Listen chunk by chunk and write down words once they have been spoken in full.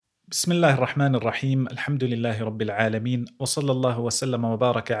بسم الله الرحمن الرحيم الحمد لله رب العالمين وصلى الله وسلم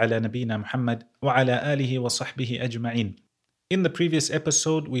وبارك على نبينا محمد وعلى آله وصحبه أجمعين. In the previous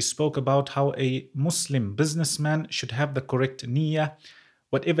episode, we spoke about how a Muslim businessman should have the correct niyyah.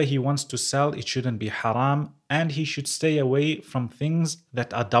 Whatever he wants to sell, it shouldn't be haram, and he should stay away from things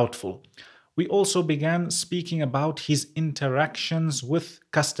that are doubtful. We also began speaking about his interactions with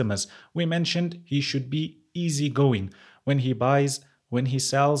customers. We mentioned he should be easygoing when he buys, when he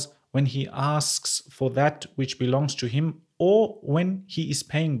sells, when he asks for that which belongs to him, or when he is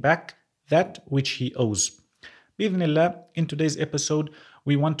paying back that which he owes. Bismillah, in today's episode,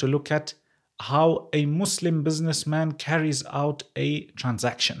 we want to look at how a Muslim businessman carries out a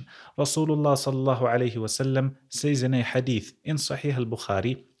transaction. Rasulullah sallallahu alayhi wasallam says in a hadith in Sahih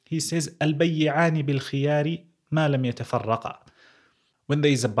al-Bukhari, he says, "Al-bayyani bil-khiyari ma lam yatafarraqa." When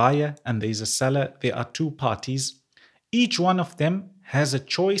there is a buyer and there is a seller, there are two parties. Each one of them has a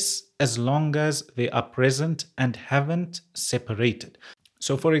choice as long as they are present and haven't separated.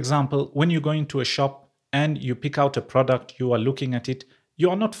 So, for example, when you go into a shop and you pick out a product, you are looking at it, you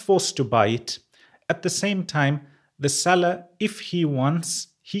are not forced to buy it. At the same time, the seller, if he wants,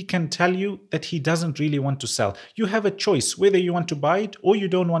 he can tell you that he doesn't really want to sell. You have a choice whether you want to buy it or you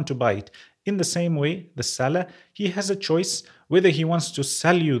don't want to buy it. In the same way, the seller, he has a choice whether he wants to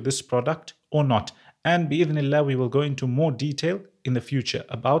sell you this product or not. And bi'idhnillah, we will go into more detail in the future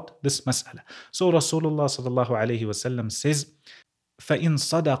about this mas'ala. So Rasulullah sallallahu alayhi wasallam says, فَإِن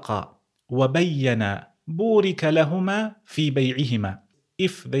صَدَقَا وَبَيَّنَا بُورِكَ لَهُمَا فِي بَيْعِهِمَا.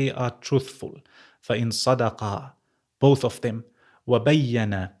 If they are truthful, فَإِن صَدَقَا, both of them,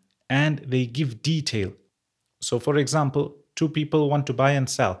 وَبَيَّنَا, and they give detail. So for example, two people want to buy and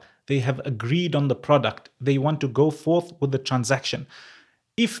sell. They have agreed on the product. They want to go forth with the transaction.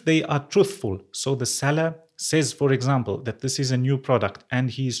 If they are truthful, so the seller says, for example, that this is a new product and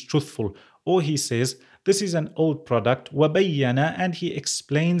he is truthful, or he says, this is an old product, وَبَيَّنَا, and he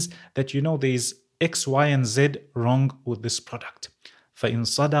explains that, there is X, Y, and Z wrong with this product. فَإِن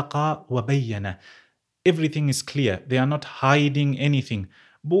صَدَقَا وَبَيَّنَا. Everything is clear. They are not hiding anything.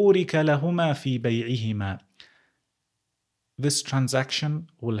 بُورِكَ لَهُمَا فِي بَيْعِهِمَا. This transaction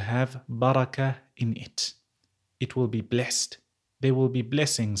will have barakah in it. It will be blessed. There will be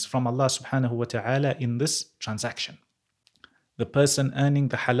blessings from Allah subhanahu wa ta'ala in this transaction. The person earning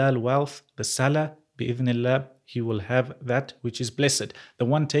the halal wealth, the seller, bi'idhnillah, he will have that which is blessed. The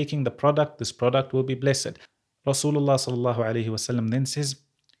one taking the product, this product will be blessed. Rasulullah sallallahu alayhi wasallam then says,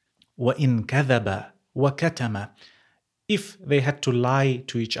 وَإِن كَذَبَ وَكَتَمَ. If they had to lie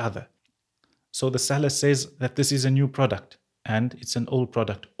to each other. So the seller says that this is a new product and it's an old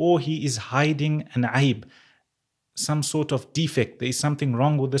product, or he is hiding an aib, some sort of defect. There is something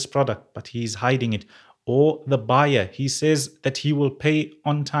wrong with this product, but he is hiding it. Or the buyer, he says that he will pay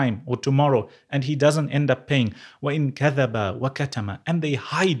on time or tomorrow, and he doesn't end up paying. وَإِن كَذَبَ وَكَتَمَ. And they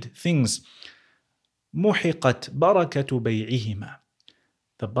hide things. مُحِقَتْ بَرَكَةُ بَيْعِهِمَا.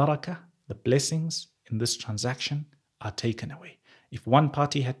 The barakah, the blessings in this transaction are taken away. If one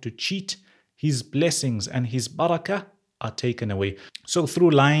party had to cheat, his blessings and his barakah are taken away. So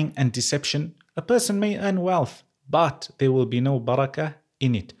through lying and deception, a person may earn wealth, but there will be no barakah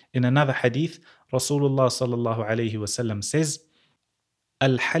in it. In another hadith, Rasulullah sallallahu alayhi wasallam says,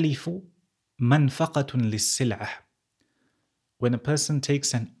 Al-halifu manfaqatun lis-sil'ah. When a person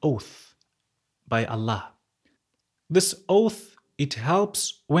takes an oath by Allah, this oath, it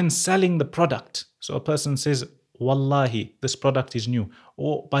helps when selling the product. So a person says, Wallahi, this product is new.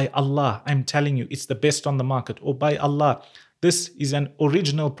 Or by Allah, I'm telling you, it's the best on the market. Or by Allah, this is an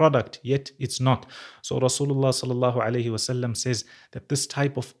original product, yet it's not. So Rasulullah sallallahu alayhi wasallam says that this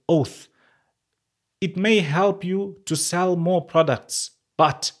type of oath, it may help you to sell more products,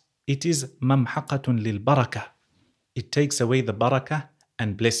 but it is mamhaqatun lil barakah. It takes away the barakah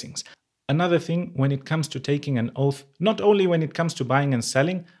and blessings. Another thing, when it comes to taking an oath, not only when it comes to buying and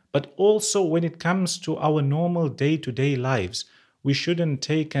selling, but also when it comes to our normal day-to-day lives, we shouldn't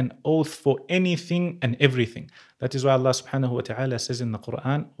take an oath for anything and everything. That is why Allah subhanahu wa ta'ala says in the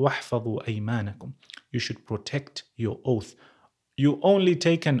Quran, وَاحْفَظُوا أَيْمَانَكُمْ. You should protect your oath. You only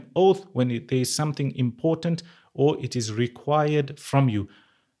take an oath when there is something important or it is required from you.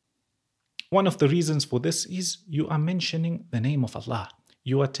 One of the reasons for this is you are mentioning the name of Allah.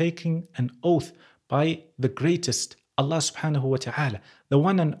 You are taking an oath by the greatest, Allah subhanahu wa ta'ala, the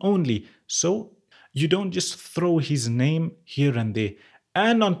one and only. So you don't just throw his name here and there.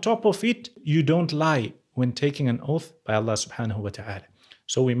 And on top of it, you don't lie when taking an oath by Allah subhanahu wa ta'ala.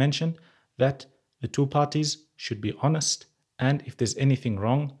 So we mentioned that the two parties should be honest, and if there's anything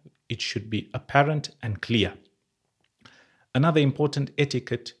wrong, it should be apparent and clear. Another important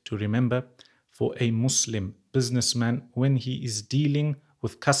etiquette to remember for a Muslim businessman when he is dealing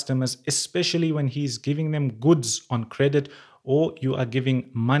with customers, especially when he is giving them goods on credit or you are giving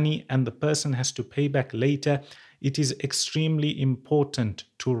money and the person has to pay back later, it is extremely important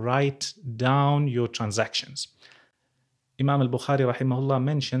to write down your transactions. Imam al-Bukhari rahimahullah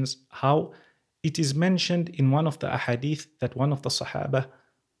mentions how it is mentioned in one of the ahadith that one of the Sahaba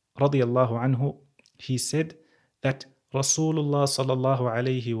radiyallahu anhu, he said that Rasulullah sallallahu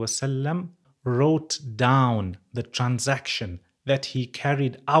alayhi wasallam wrote down the transaction that he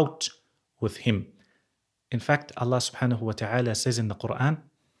carried out with him. In fact, Allah subhanahu wa ta'ala says in the Quran,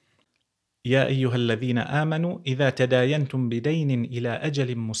 يا أيها الذين آمنوا إذا تداينتم بدين إلى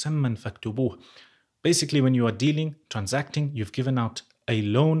أجل مسمى فاكتبوه. Basically, when you are dealing, transacting, you've given out a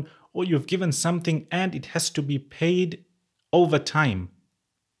loan or you've given something and it has to be paid over time.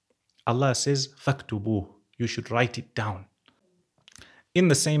 Allah says, فاكتبوه. You should write it down. In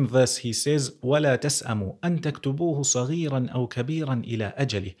the same verse, he says, وَلَا تَسْأَمُوا أَن تَكْتُبُوهُ صَغِيرًا أَوْ كَبِيرًا إِلَى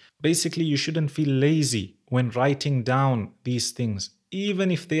أَجَلِهِ. Basically, you shouldn't feel lazy when writing down these things. Even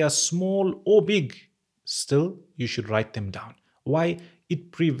if they are small or big, still, you should write them down. Why?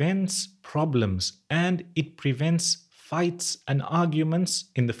 It prevents problems and it prevents fights and arguments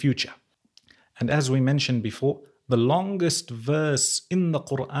in the future. And as we mentioned before, the longest verse in the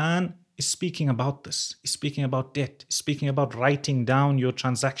Quran is speaking about this, is speaking about debt, is speaking about writing down your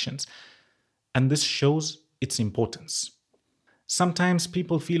transactions. And this shows its importance. Sometimes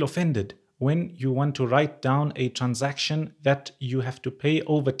people feel offended when you want to write down a transaction that you have to pay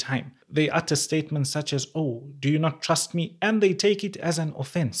over time. They utter statements such as, oh, do you not trust me? And they take it as an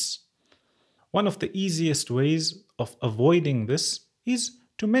offense. One of the easiest ways of avoiding this is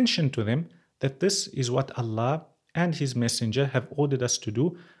to mention to them that this is what Allah and His Messenger have ordered us to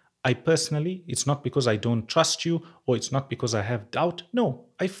do. I personally, it's not because I don't trust you or it's not because I have doubt. No,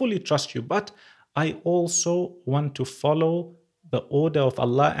 I fully trust you, but I also want to follow the order of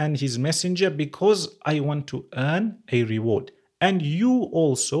Allah and His Messenger because I want to earn a reward. And you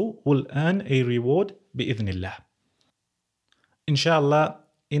also will earn a reward bi'idhnillah. Inshallah,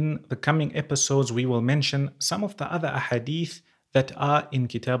 in the coming episodes, we will mention some of the other ahadith that are in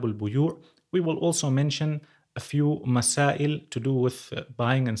Kitab al-Buyu'. We will also mention a few masail to do with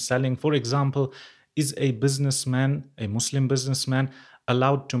buying and selling. For example, is a businessman, a Muslim businessman,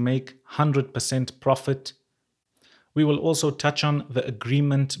 allowed to make 100% profit? We will also touch on the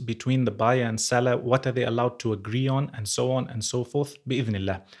agreement between the buyer and seller. What are they allowed to agree on, and so on and so forth.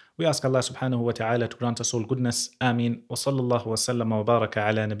 Bi'idhnillah. We ask Allah subhanahu wa ta'ala to grant us all goodness. Ameen. Wa sallallahu wa sallam wa baraka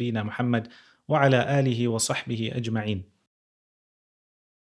ala nabiyyina Muhammad wa ala alihi wa sahbihi ajma'in.